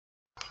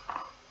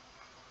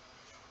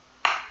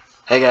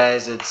Hey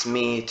guys, it's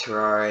me,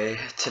 Terrari.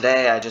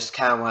 Today I just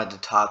kind of wanted to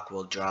talk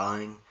while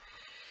drawing.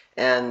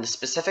 And the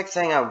specific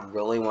thing I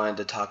really wanted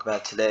to talk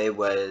about today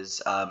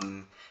was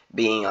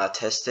being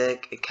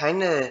autistic.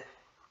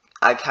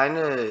 I kind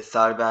of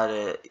thought about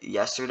it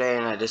yesterday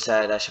and I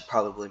decided I should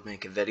probably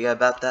make a video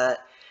about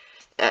that.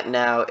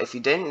 Now, if you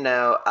didn't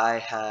know, I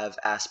have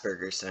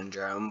Asperger's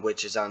syndrome,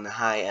 which is on the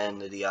high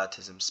end of the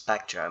autism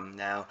spectrum.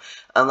 Now,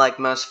 unlike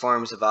most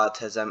forms of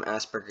autism,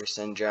 Asperger's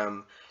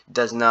syndrome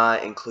does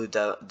not include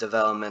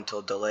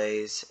developmental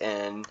delays,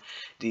 and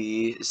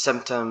the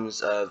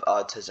symptoms of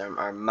autism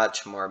are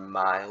much more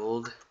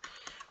mild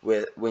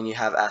when you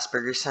have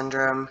Asperger's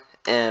syndrome.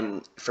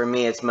 And for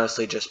me, it's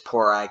mostly just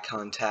poor eye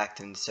contact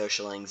and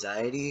social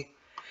anxiety.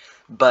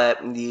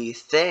 But the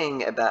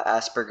thing about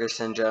Asperger's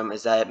syndrome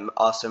is that it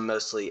also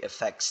mostly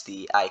affects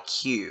the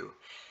IQ.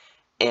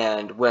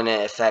 And when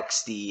it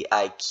affects the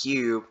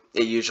IQ,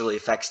 it usually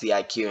affects the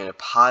IQ in a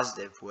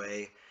positive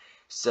way.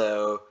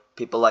 So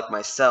people like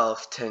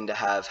myself tend to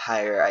have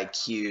higher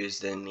IQs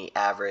than the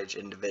average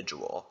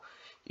individual.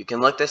 You can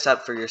look this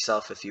up for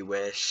yourself if you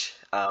wish.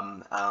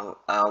 I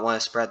don't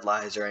want to spread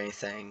lies or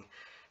anything.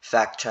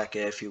 Fact check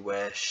it if you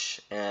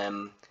wish.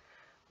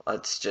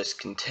 Let's just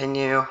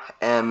continue.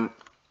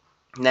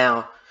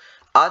 Now,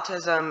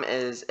 autism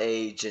is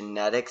a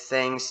genetic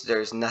thing, so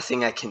there's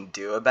nothing I can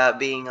do about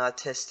being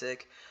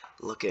autistic.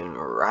 Looking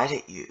right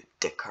at you,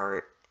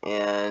 Dickheart.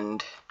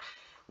 And,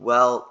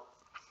 well,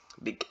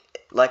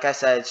 like I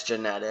said, it's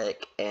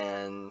genetic,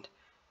 and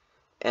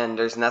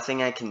there's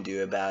nothing I can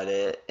do about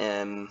it,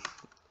 and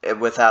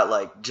without,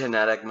 like,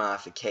 genetic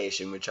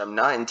modification, which I'm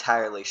not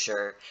entirely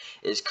sure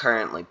is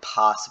currently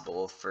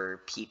possible for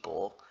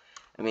people.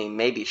 I mean,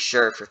 maybe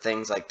sure for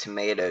things like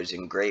tomatoes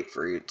and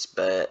grapefruits,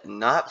 but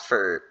not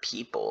for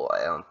people,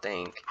 I don't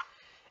think.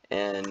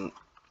 And,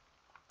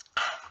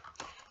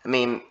 I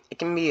mean, it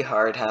can be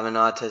hard having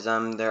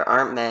autism. There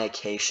aren't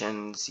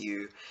medications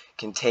you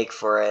can take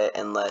for it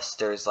unless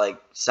there's, like,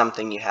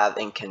 something you have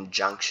in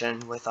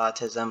conjunction with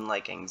autism,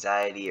 like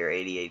anxiety or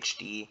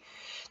ADHD.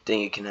 Then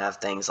you can have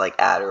things like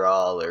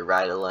Adderall or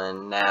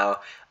Ritalin. Now,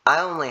 I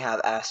only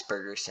have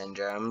Asperger's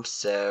syndrome,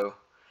 so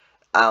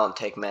I don't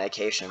take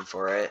medication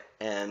for it,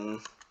 and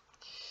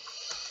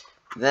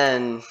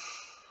then,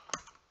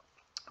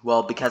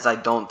 well, because I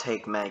don't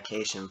take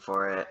medication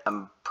for it,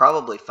 I'm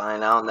probably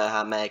fine. I don't know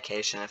how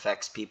medication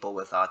affects people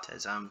with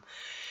autism,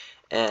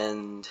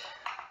 and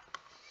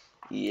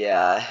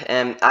yeah,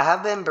 and I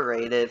have been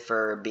berated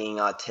for being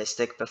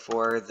autistic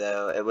before,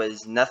 though it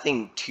was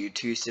nothing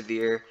too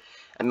severe.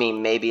 I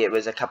mean, maybe it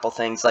was a couple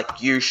things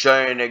like, you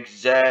shouldn't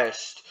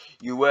exist,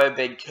 you would have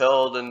been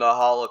killed in the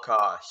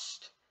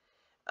Holocaust.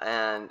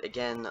 And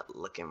again,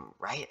 looking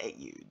right at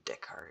you,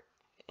 Dickheart.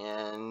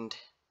 And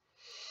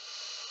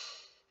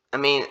I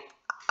mean,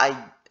 I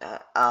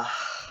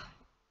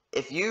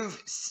if you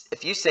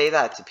say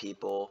that to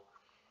people,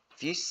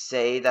 if you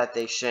say that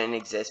they shouldn't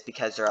exist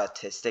because they're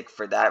autistic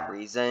for that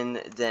reason,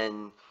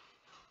 then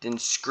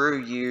screw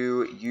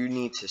you. You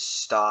need to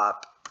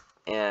stop.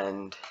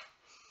 And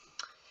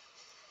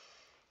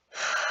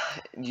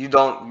you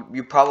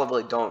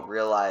probably don't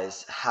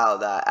realize how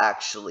that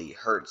actually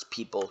hurts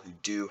people who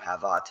do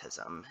have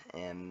autism.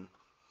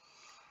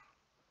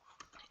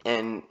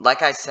 And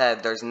like I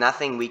said, there's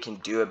nothing we can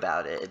do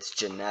about it. It's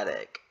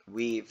genetic.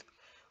 We've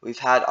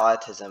had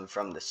autism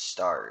from the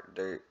start.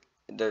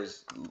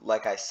 There's,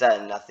 like I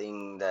said,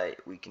 nothing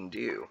that we can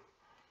do.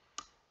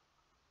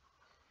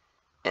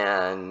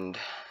 And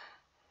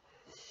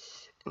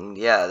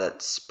yeah,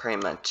 that's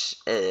pretty much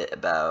it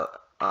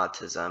about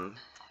autism.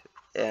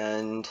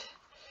 And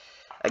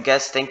I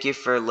guess thank you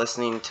for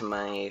listening to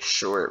my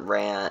short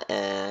rant,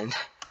 and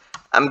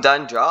I'm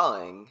done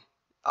drawing.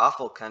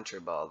 Awful country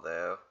ball,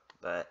 though.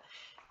 But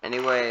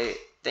anyway,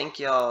 thank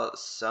y'all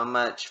so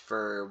much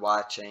for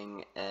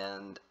watching,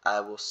 and I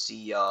will see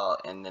y'all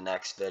in the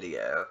next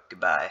video.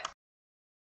 Goodbye.